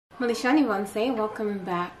Malishani Vanse, welcome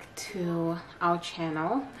back to our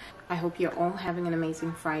channel. I hope you're all having an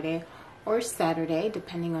amazing Friday or Saturday,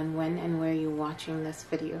 depending on when and where you're watching this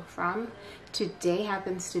video from. Today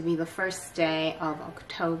happens to be the first day of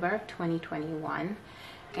October 2021,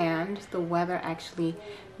 and the weather actually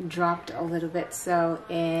dropped a little bit. So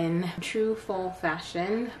in true fall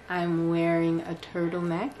fashion, I'm wearing a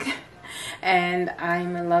turtleneck and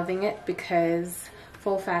I'm loving it because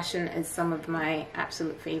fall fashion is some of my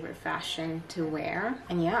absolute favorite fashion to wear.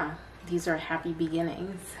 And yeah, these are happy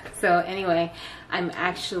beginnings. So anyway, I'm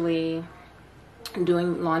actually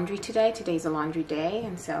doing laundry today. Today's a laundry day,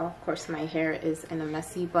 and so of course my hair is in a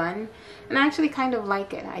messy bun, and I actually kind of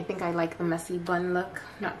like it. I think I like the messy bun look,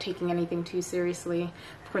 not taking anything too seriously.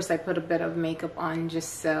 Of course I put a bit of makeup on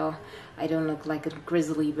just so I don't look like a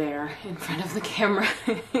grizzly bear in front of the camera.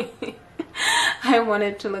 I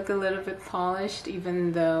wanted to look a little bit polished,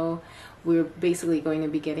 even though we're basically going to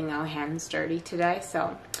be getting our hands dirty today.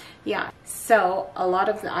 So yeah, so a lot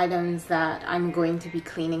of the items that I'm going to be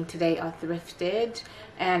cleaning today are thrifted,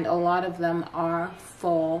 and a lot of them are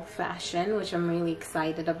fall fashion, which I'm really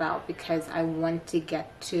excited about because I want to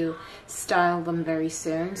get to style them very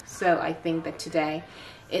soon. So I think that today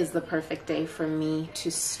is the perfect day for me to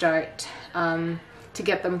start to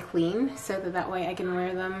get them clean, so that way I can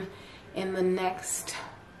wear them in the next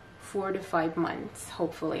 4 to 5 months,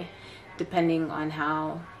 hopefully, depending on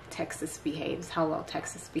how Texas behaves, how well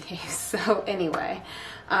Texas behaves. So anyway,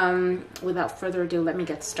 without further ado, let me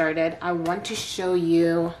get started. I want to show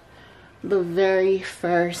you the very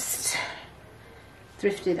first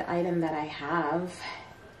thrifted item that I have.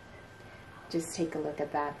 Just take a look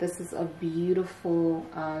at that. This is a beautiful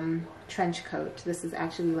trench coat. This is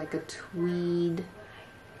actually like a tweed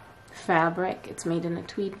fabric. It's made in a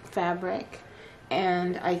tweed fabric,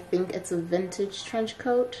 and I think it's a vintage trench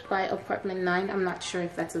coat by Apartment 9. I'm not sure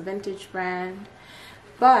if that's a vintage brand,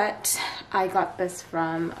 but I got this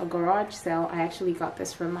from a garage sale. I actually got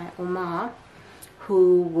this from my Oma,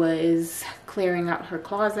 who was clearing out her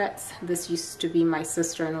closets. This used to be my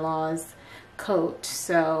sister-in-law's coat,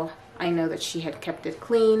 so I know that she had kept it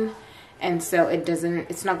clean, and so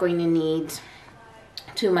it's not going to need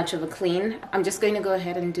too much of a clean. I'm just going to go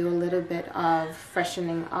ahead and do a little bit of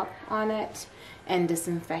freshening up on it and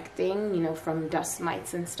disinfecting, you know, from dust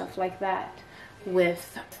mites and stuff like that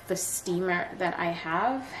with the steamer that I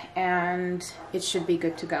have, and it should be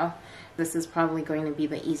good to go. This is probably going to be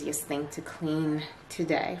the easiest thing to clean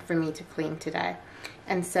today, for me to clean today.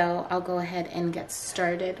 And so I'll go ahead and get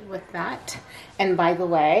started with that. And by the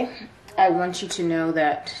way, I want you to know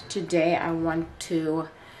that today I want to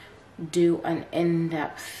do an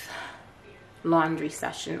in-depth laundry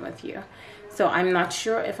session with you. So I'm not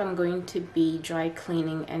sure if I'm going to be dry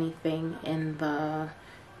cleaning anything in the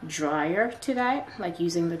dryer today, like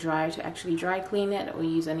using the dryer to actually dry clean it, or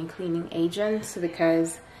use any cleaning agents,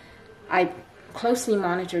 because I closely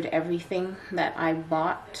monitored everything that I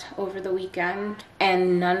bought over the weekend,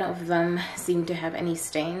 and none of them seem to have any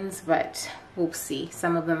stains, but we'll see.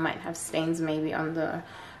 Some of them might have stains, maybe on the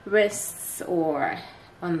wrists or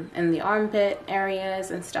in the armpit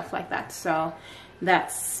areas and stuff like that. So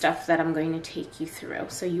that's stuff that I'm going to take you through,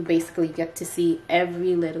 so you basically get to see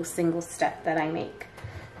every little single step that I make.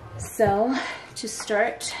 So to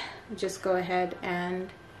start, just go ahead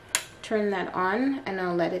and turn that on, and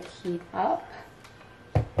I'll let it heat up,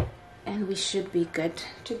 and we should be good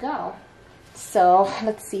to go. So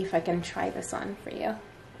let's see if I can try this on for you.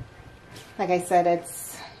 Like I said,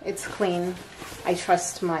 it's clean. I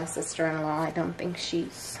trust my sister-in-law. I don't think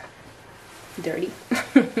she's dirty.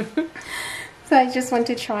 So I just want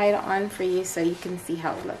to try it on for you so you can see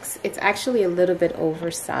how it looks. It's actually a little bit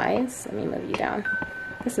oversized. Let me move you down.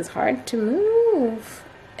 This is hard to move.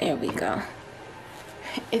 There we go.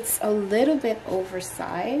 It's a little bit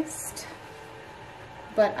oversized,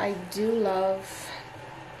 but I do love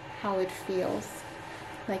how it feels.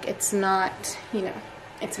 Like, it's not, you know,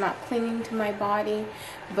 it's not clinging to my body,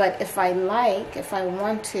 but if I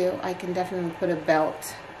want to, I can definitely put a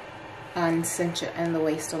belt and cinch it in the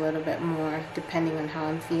waist a little bit more, depending on how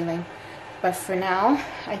I'm feeling. But for now,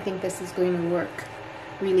 I think this is going to work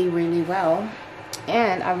really, really well.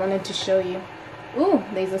 And I wanted to show you, ooh,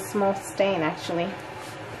 there's a small stain actually.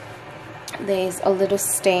 There's a little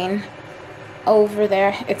stain over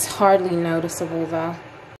there. It's hardly noticeable though.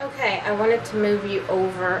 Okay, I wanted to move you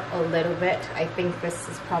over a little bit. I think this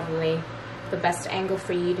is probably the best angle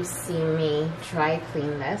for you to see me dry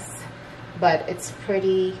clean this, but it's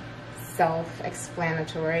pretty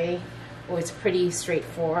self-explanatory, or it's pretty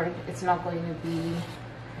straightforward. It's not going to be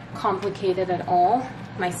complicated at all.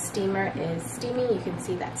 My steamer is steaming. You can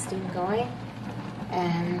see that steam going.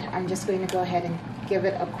 And I'm just going to go ahead and give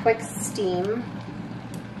it a quick steam,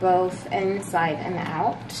 both inside and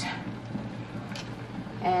out.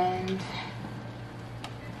 And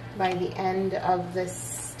by the end of this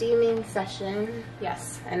steaming session,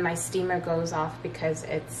 yes, and my steamer goes off because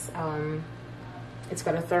it's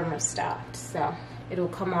got a thermostat, so it'll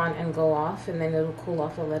come on and go off, and then it'll cool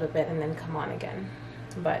off a little bit and then come on again.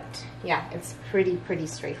 But yeah, it's pretty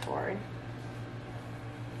straightforward.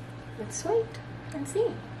 Let's wait and see.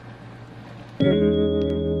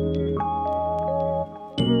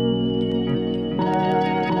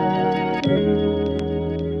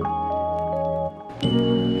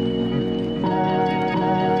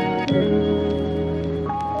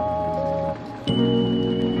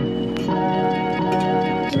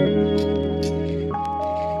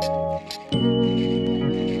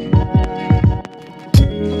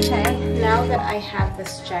 I have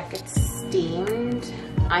this jacket steamed,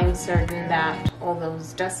 I'm certain that all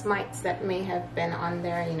those dust mites that may have been on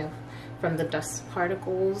there, you know, from the dust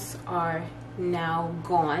particles, are now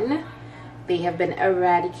gone. They have been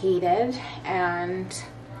eradicated, and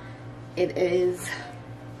it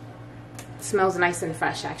smells nice and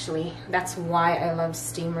fresh. Actually, that's why I love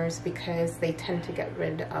steamers, because they tend to get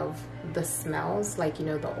rid of the smells, like, you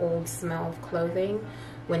know, the old smell of clothing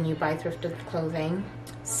when you buy thrifted clothing.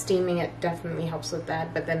 Steaming it definitely helps with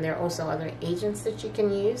that, but then there are also other agents that you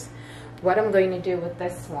can use. What I'm going to do with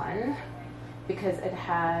this one, because it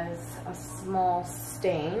has a small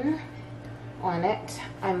stain on it,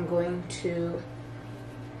 I'm going to,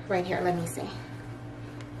 right here, let me see,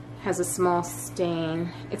 has a small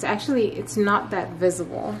stain. It's not that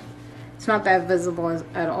visible. It's not that visible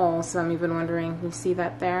at all, so I'm even wondering, you see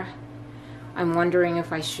that there? I'm wondering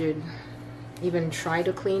if I should even try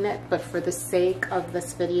to clean it, but for the sake of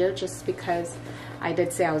this video, just because I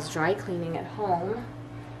did say I was dry cleaning at home,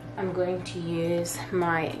 I'm going to use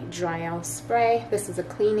my dry out spray. This is a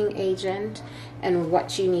cleaning agent, and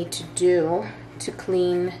what you need to do to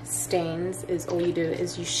clean stains is, all you do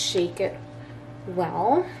is you shake it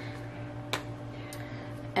well,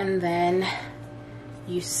 and then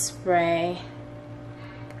you spray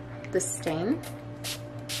the stain,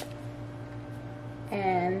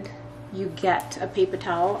 and you get a paper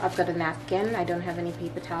towel. I've got a napkin, I don't have any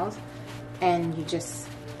paper towels, and you just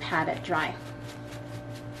pat it dry,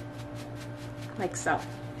 like so.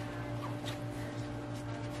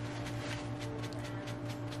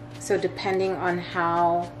 So depending on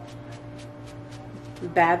how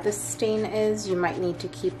bad the stain is, you might need to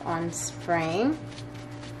keep on spraying.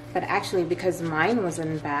 But actually, because mine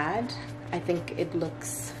wasn't bad, I think it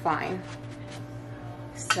looks fine.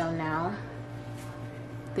 So now,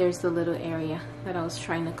 there's the little area that I was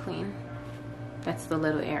trying to clean. That's the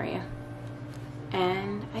little area.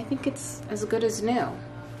 And I think it's as good as new.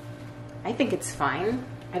 I think it's fine.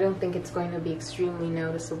 I don't think it's going to be extremely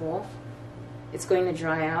noticeable. It's going to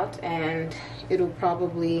dry out, and it'll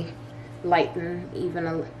probably lighten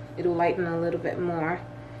it'll lighten a little bit more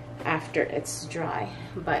after it's dry.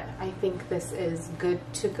 But I think this is good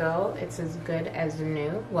to go. It's as good as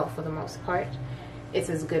new. Well, for the most part, it's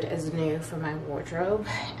as good as new for my wardrobe.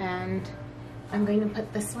 And I'm going to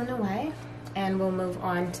put this one away, and we'll move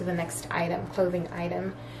on to the next item, clothing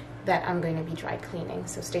item, that I'm going to be dry cleaning.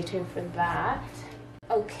 So stay tuned for that.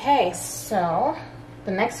 Okay, so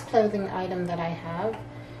the next clothing item that I have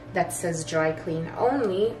that says dry clean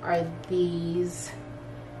only are these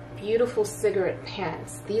beautiful cigarette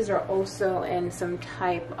pants. These are also in some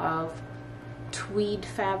type of tweed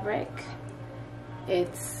fabric.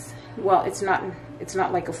 It's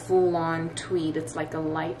not like a full-on tweed, it's like a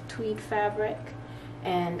light tweed fabric,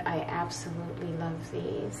 and I absolutely love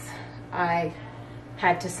these. I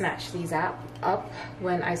had to snatch these up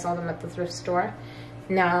when I saw them at the thrift store.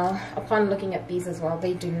 Now, upon looking at these as well,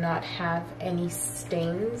 they do not have any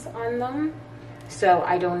stains on them, so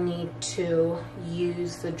I don't need to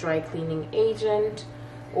use the dry cleaning agent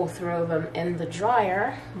or throw them in the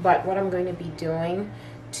dryer. But what I'm going to be doing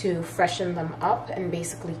to freshen them up and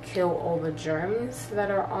basically kill all the germs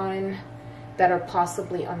that are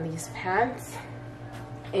possibly on these pants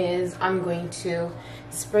is I'm going to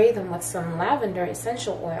spray them with some lavender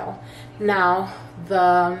essential oil. Now,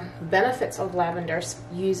 the benefits of lavender,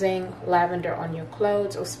 using lavender on your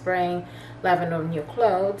clothes or spraying lavender on your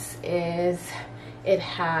clothes, is it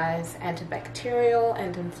has antibacterial,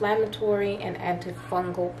 anti-inflammatory, and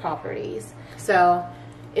antifungal properties. So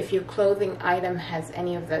if your clothing item has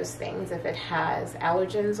any of those things, if it has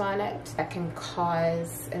allergens on it that can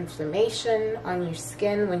cause inflammation on your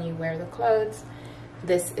skin when you wear the clothes,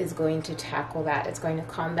 this is going to tackle that. It's going to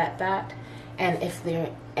combat that. And if there's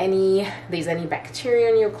any bacteria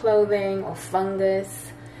in your clothing or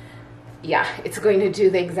fungus, yeah, it's going to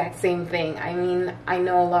do the exact same thing. I mean, I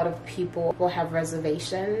know a lot of people will have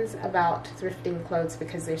reservations about thrifting clothes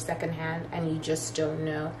because they're secondhand and you just don't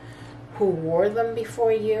know who wore them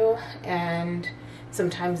before you, and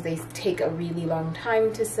sometimes they take a really long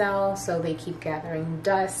time to sell, so they keep gathering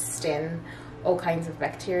dust and all kinds of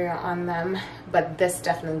bacteria on them. But this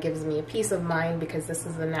definitely gives me a peace of mind because this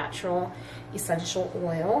is a natural essential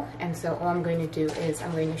oil. And so all I'm going to do is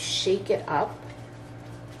I'm going to shake it up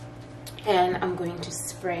and I'm going to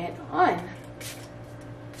spray it on.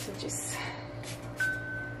 So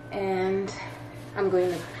and I'm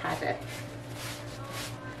going to pat it.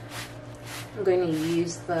 I'm going to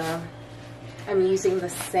use I'm using the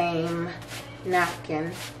same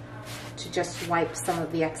napkin to just wipe some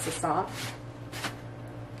of the excess off.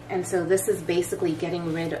 And so this is basically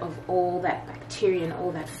getting rid of all that bacteria and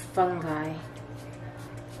all that fungi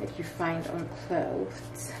that you find on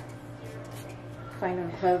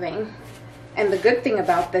clothing. And the good thing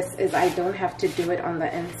about this is I don't have to do it on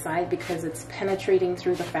the inside because it's penetrating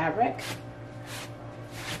through the fabric.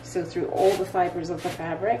 So through all the fibers of the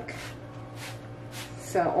fabric.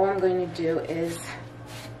 So all I'm going to do is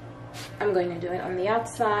I'm going to do it on the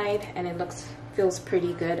outside, and it feels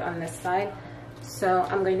pretty good on this side. So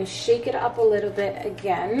I'm going to shake it up a little bit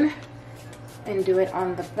again and do it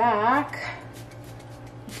on the back.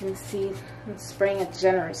 You can see I'm spraying it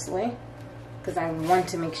generously because I want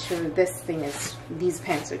to make sure these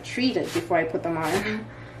pants are treated before I put them on.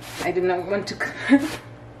 I do not want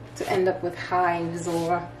to end up with hives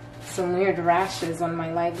or some weird rashes on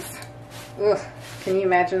my legs. Ugh, can you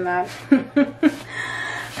imagine that?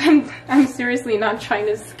 I'm seriously not trying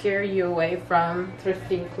to scare you away from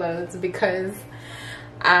thrifting clothes, because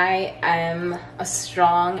I am a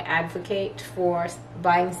strong advocate for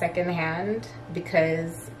buying secondhand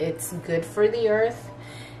because it's good for the earth.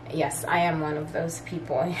 Yes, I am one of those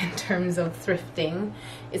people in terms of thrifting.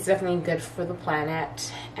 It's definitely good for the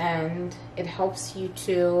planet, and it helps you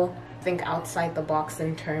to think outside the box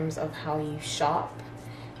in terms of how you shop.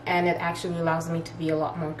 And it actually allows me to be a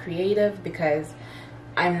lot more creative because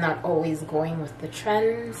I'm not always going with the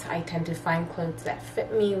trends. I tend to find clothes that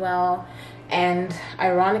fit me well. And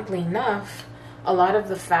ironically enough, a lot of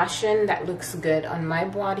the fashion that looks good on my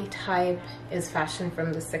body type is fashion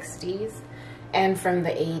from the 60s and from the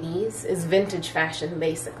 80s, is vintage fashion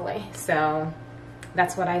basically. So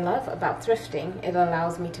that's what I love about thrifting. It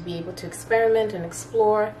allows me to be able to experiment and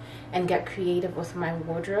explore and get creative with my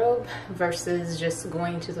wardrobe versus just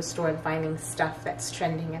going to the store and finding stuff that's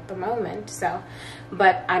trending at the moment. So,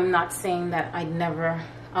 but I'm not saying that I'll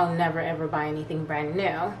never ever buy anything brand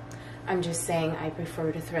new. I'm just saying I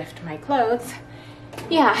prefer to thrift my clothes.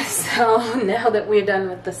 Yeah, so now that we're done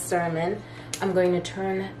with the sermon, I'm going to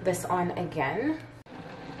turn this on again.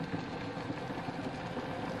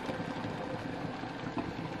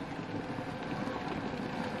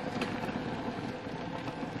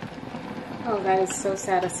 Oh, that is so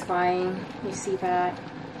satisfying. You see that?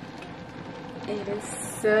 It is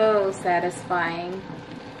so satisfying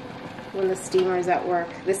when the steamer is at work.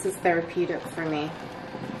 This is therapeutic for me.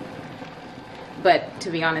 But to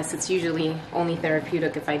be honest, it's usually only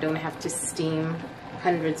therapeutic if I don't have to steam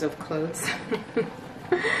hundreds of clothes.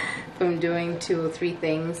 From doing 2 or 3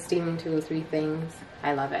 things, steaming 2 or 3 things.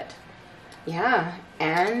 I love it. Yeah,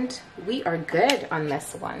 and we are good on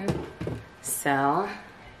this one. So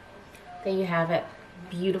there you have it.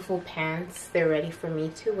 Beautiful pants. They're ready for me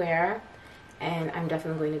to wear. And I'm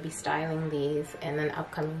definitely going to be styling these in an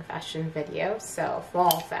upcoming fashion video. So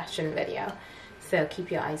fall fashion video. So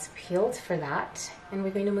keep your eyes peeled for that. And we're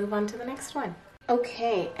going to move on to the next one.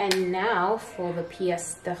 Okay, and now for the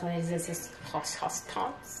pièce de résistance.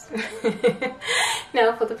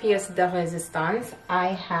 Now for the pièce de résistance, I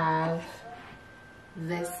have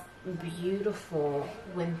this beautiful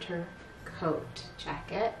winter coat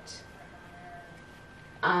jacket.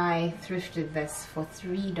 I thrifted this for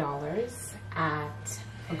 $3 at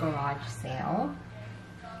a garage sale.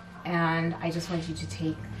 And I just want you to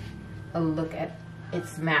take a look at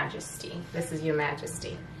its majesty. This is your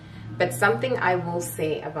majesty. But something I will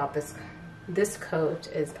say about this coat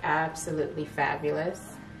is absolutely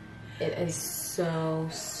fabulous. It is so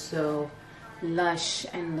lush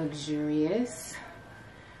and luxurious.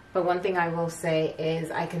 But one thing I will say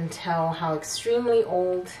is I can tell how extremely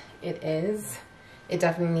old it is. It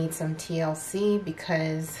definitely needs some TLC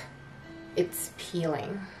because it's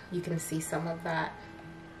peeling. You can see some of that.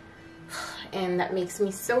 And that makes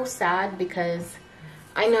me so sad because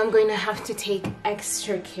I know I'm going to have to take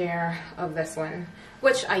extra care of this one,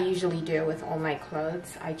 which I usually do with all my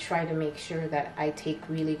clothes. I try to make sure that I take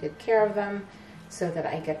really good care of them so that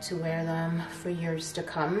I get to wear them for years to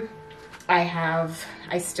come.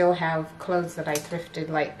 I still have clothes that I thrifted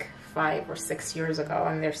like 5 or 6 years ago,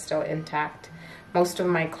 and they're still intact. Most of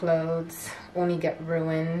my clothes only get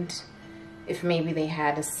ruined if maybe they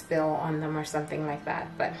had a spill on them or something like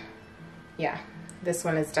that. But yeah, this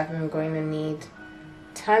one is definitely going to need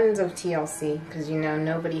tons of TLC because, you know,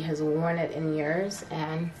 nobody has worn it in years,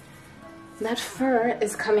 and that fur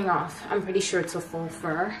is coming off. I'm pretty sure it's a faux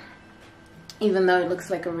fur. Even though it looks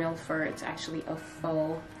like a real fur, it's actually a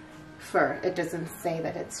faux fur. It doesn't say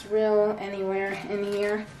that it's real anywhere in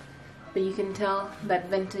here, but you can tell that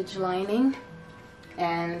vintage lining,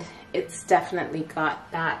 and it's definitely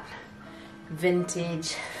got that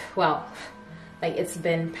vintage, well, like it's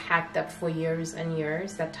been packed up for years and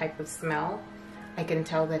years, that type of smell. I can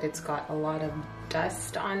tell that it's got a lot of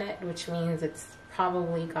dust on it, which means it's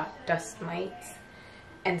probably got dust mites.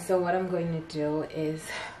 And so what I'm going to do is,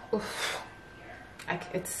 oof,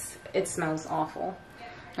 it smells awful.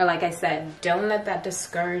 Or like I said, don't let that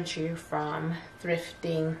discourage you from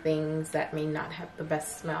thrifting things that may not have the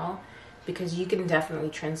best smell, because you can definitely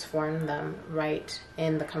transform them right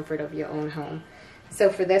in the comfort of your own home. So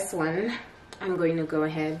for this one, I'm going to go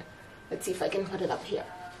ahead, let's see if I can put it up here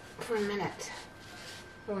for a minute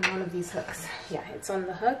on one of these hooks. Yeah, it's on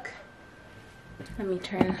the hook. Let me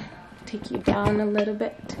take you down a little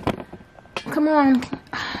bit. Come on.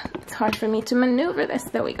 It's hard for me to maneuver this.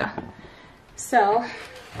 There we go. So,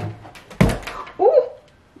 oh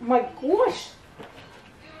my gosh.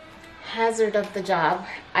 Hazard of the job.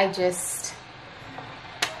 I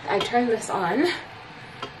turned this on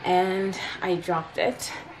and I dropped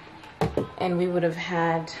it, and we would have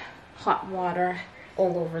had hot water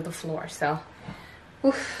all over the floor. So,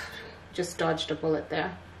 oof, just dodged a bullet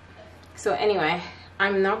there. So anyway,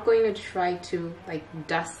 I'm not going to try to like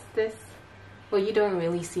dust this. Well, you don't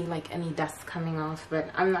really see like any dust coming off, but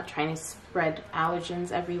I'm not trying to spread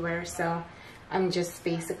allergens everywhere. So I'm just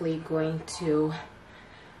basically going to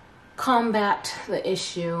combat the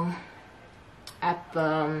issue at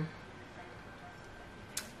the,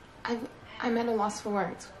 I'm at a loss for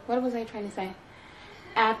words. What was I trying to say?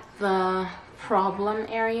 At the problem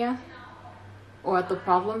area, or at the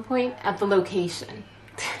problem point, at the location.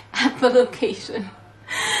 At the location.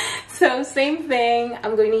 So same thing,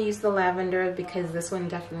 I'm going to use the lavender because this one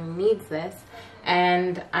definitely needs this,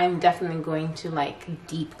 and I'm definitely going to like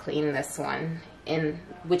deep clean this one, in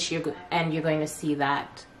which you're going to see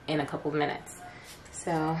that in a couple minutes.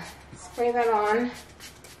 So spray that on.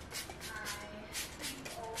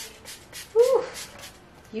 Whew.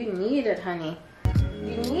 You need it, honey.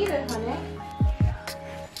 You need it, honey.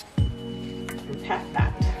 And pat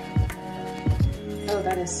that. Oh,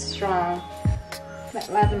 that is strong. That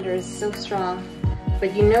lavender is so strong.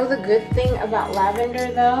 But you know the good thing about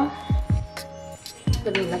lavender though?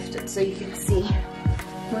 Let me lift it so you can see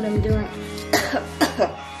what I'm doing.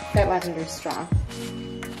 That lavender is strong.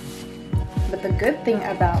 But the good thing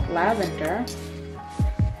about lavender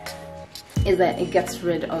is that it gets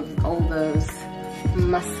rid of all those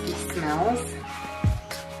musky smells.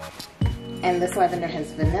 And this lavender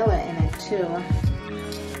has vanilla in it too.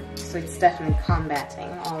 So it's definitely combating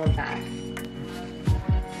all of that.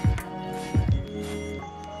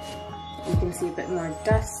 You can see a bit more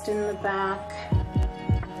dust in the back.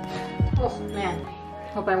 Oh man,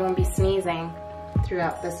 hope I won't be sneezing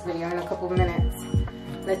throughout this video in a couple minutes.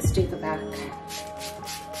 Let's do the back.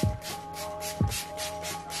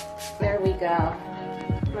 There we go.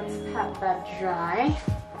 Let's pat that dry.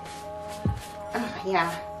 Oh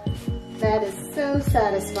yeah, that is so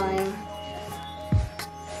satisfying.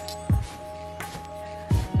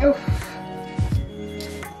 Oh,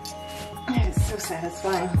 that is so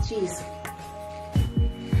satisfying. Jeez.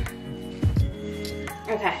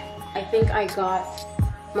 Okay, I think I got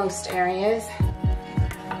most areas.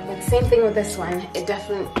 But same thing with this one. It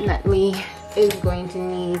definitely is going to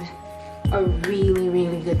need a really,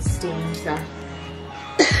 really good steam. So,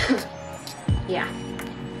 yeah.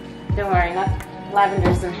 Don't worry, lavender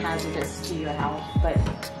isn't hazardous to your health, but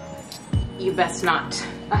you best not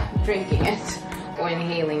drinking it or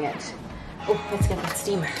inhaling it. Oh, let's get that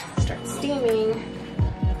steamer. Start steaming.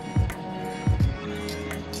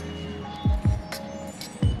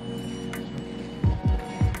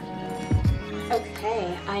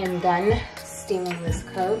 Okay, I am done steaming this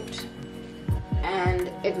coat, and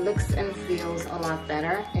it looks and feels a lot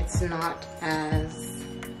better. It's not as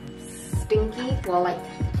stinky. Well, like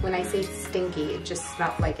when I say stinky, it just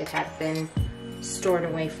smelled like it had been stored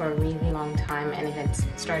away for a really long time and it had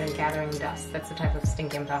started gathering dust. That's the type of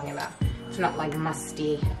stinky I'm talking about. It's not like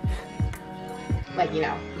musty, like, you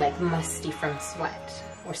know, like musty from sweat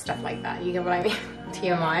or stuff like that. You get what I mean?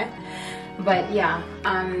 TMI. But yeah,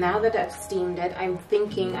 now that I've steamed it,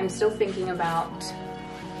 I'm still thinking about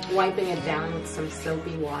wiping it down with some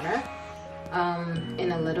soapy water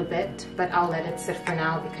in a little bit, but I'll let it sit for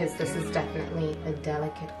now because this is definitely a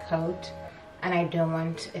delicate coat and I don't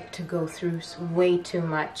want it to go through way too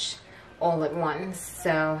much all at once.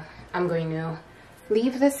 So I'm going to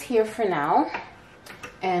leave this here for now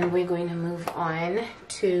and we're going to move on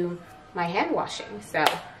to my hand washing. So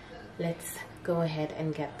let's go ahead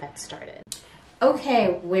and get that started.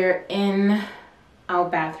 Okay, we're in our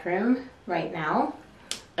bathroom right now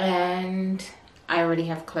and I already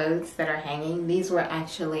have clothes that are hanging. These were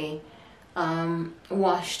actually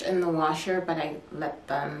washed in the washer, but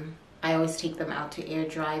I always take them out to air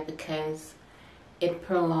dry because it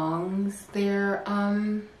prolongs their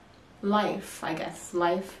life, I guess,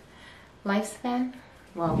 lifespan.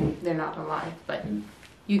 Well, they're not alive, but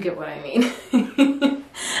you get what I mean.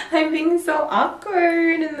 I'm being so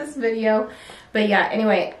awkward in this video. But yeah,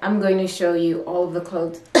 anyway, I'm going to show you all of the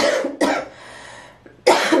clothes.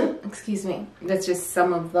 Excuse me. That's just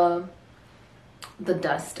some of the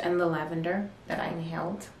dust and the lavender that I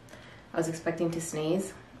inhaled. I was expecting to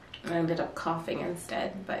sneeze. I ended up coughing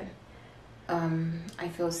instead, but I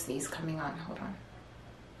feel a sneeze coming on. Hold on.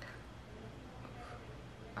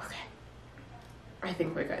 Okay. I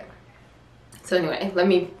think we're good. So anyway, let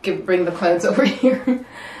me bring the clothes over here.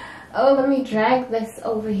 Oh, let me drag this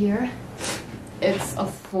over here. It's a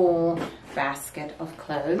full basket of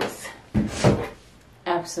clothes.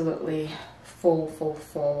 Absolutely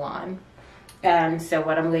full on. And so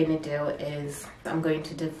what I'm going to do is I'm going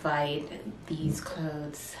to divide these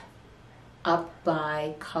clothes up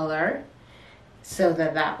by color so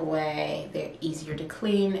that way they're easier to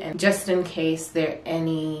clean, and just in case there are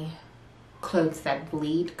any clothes that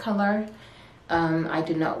bleed color, I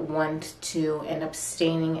do not want to end up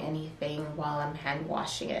staining anything while I'm hand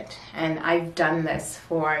washing it. And I've done this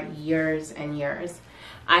for years and years.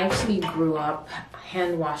 I actually grew up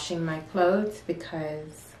hand washing my clothes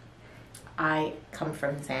because I come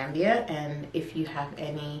from Zambia, and if you have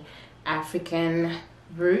any African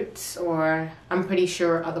roots, or I'm pretty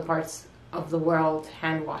sure other parts of the world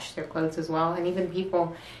hand wash their clothes as well, and even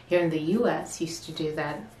people here in the US used to do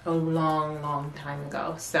that a long time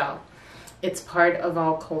ago. So it's part of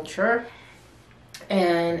our culture,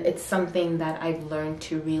 and it's something that I've learned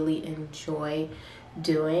to really enjoy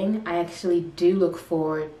doing. I actually do look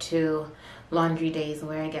forward to laundry days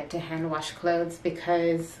where I get to hand wash clothes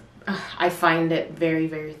because I find it very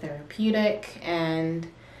therapeutic, and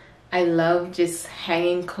I love just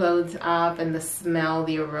hanging clothes up and the smell,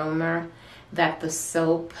 the aroma that the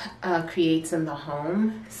soap creates in the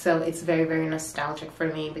home. So it's very nostalgic for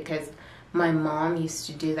me because my mom used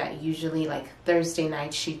to do that. Usually like Thursday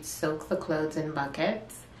night she'd soak the clothes in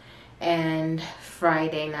buckets, and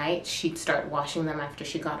Friday night she'd start washing them after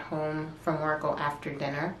she got home from work or after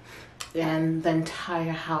dinner, and the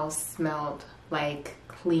entire house smelled like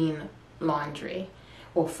clean laundry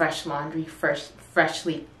or fresh laundry,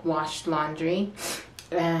 freshly washed laundry.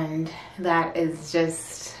 And that is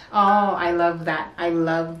just, oh, I love that. I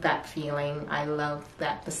love that feeling. I love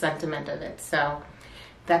that, the sentiment of it. So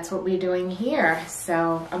that's what we're doing here.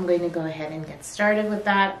 So I'm going to go ahead and get started with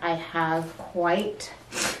that. I have quite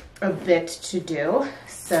a bit to do,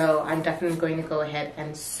 so I'm definitely going to go ahead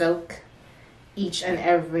and soak each and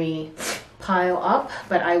every pile up,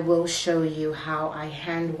 but I will show you how I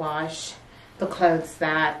hand wash the clothes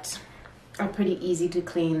that are pretty easy to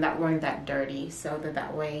clean, that weren't that dirty, so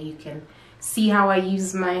that way you can see how I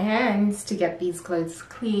use my hands to get these clothes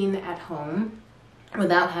clean at home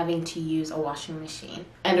without having to use a washing machine.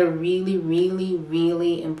 And a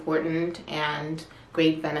really important and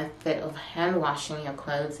great benefit of hand washing your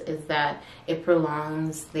clothes is that it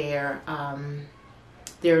prolongs their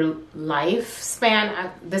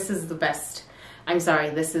lifespan. This is the best, I'm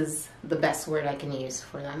sorry, this is the best word I can use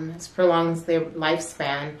for them. This prolongs their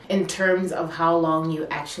lifespan in terms of how long you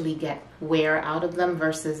actually get wear out of them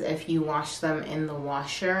versus if you wash them in the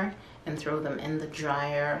washer and throw them in the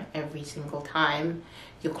dryer every single time.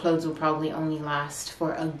 Your clothes will probably only last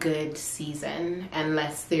for a good season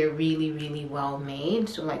unless they're really well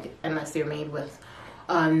made, like unless they're made with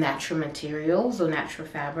natural materials or natural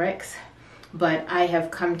fabrics. But I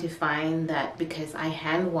have come to find that because I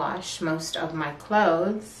hand wash most of my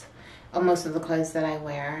clothes, or most of the clothes that I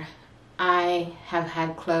wear, I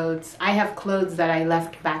have clothes that I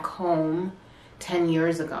left back home 10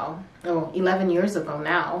 years ago, or 11 years ago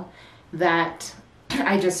now, that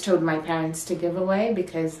I just told my parents to give away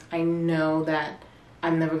because I know that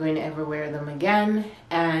I'm never going to ever wear them again.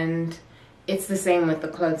 And it's the same with the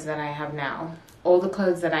clothes that I have now. All the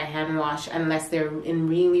clothes that I hand wash, unless they're in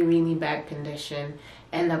really, really bad condition,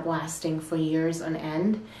 end up lasting for years on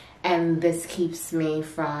end. And this keeps me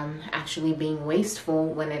from actually being wasteful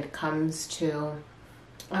when it comes to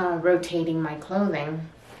rotating my clothing,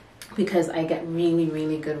 because I get really,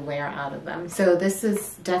 really good wear out of them. So this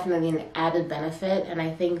is definitely an added benefit, and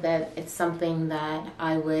I think that it's something that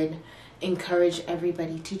I would encourage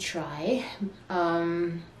everybody to try.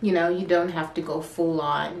 You know, you don't have to go full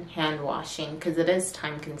on hand washing because it is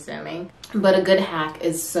time consuming. But a good hack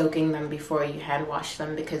is soaking them before you hand wash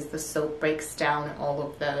them, because the soap breaks down all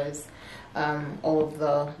of those, all of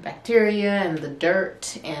the bacteria and the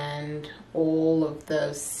dirt and all of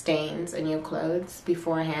those stains in your clothes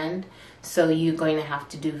beforehand. So you're going to have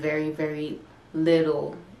to do very, very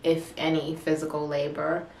little, if any, physical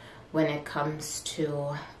labor when it comes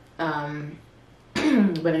to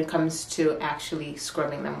actually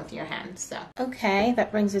scrubbing them with your hands. So okay,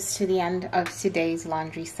 that brings us to the end of today's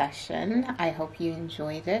laundry session. I hope you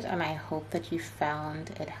enjoyed it, and I hope that you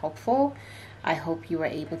found it helpful. I hope you were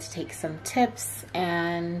able to take some tips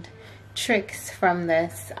and tricks from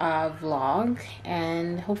this vlog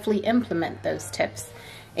and hopefully implement those tips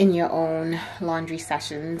in your own laundry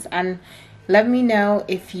sessions. And let me know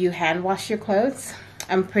if you hand wash your clothes.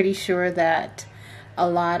 I'm pretty sure that a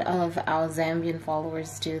lot of our Zambian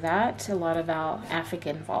followers do that. A lot of our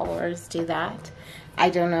African followers do that. I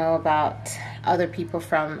don't know about other people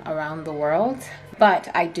from around the world, but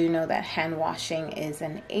I do know that hand washing is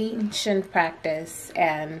an ancient practice,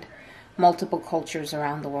 and multiple cultures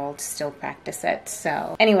around the world still practice it.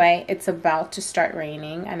 So anyway, it's about to start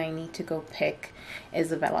raining and I need to go pick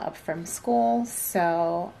Isabella up from school.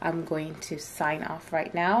 So I'm going to sign off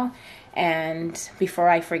right now. And before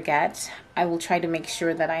I forget, I will try to make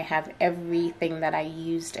sure that I have everything that I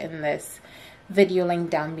used in this video link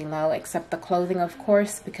down below, except the clothing, of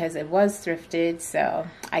course, because it was thrifted, so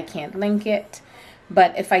I can't link it.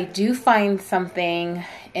 But if I do find something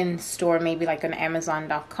in store, maybe like on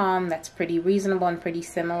Amazon.com, that's pretty reasonable and pretty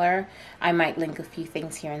similar, I might link a few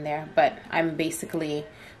things here and there. But I'm basically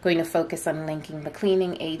going to focus on linking the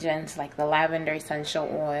cleaning agents like the lavender essential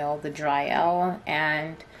oil, the dry L,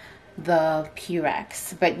 and the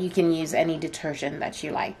Purex. But you can use any detergent that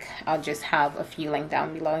you like. I'll just have a few linked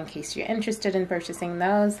down below in case you're interested in purchasing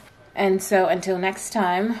those. And so until next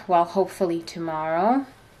time, well, hopefully tomorrow,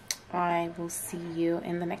 I will see you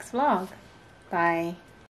in the next vlog. Bye.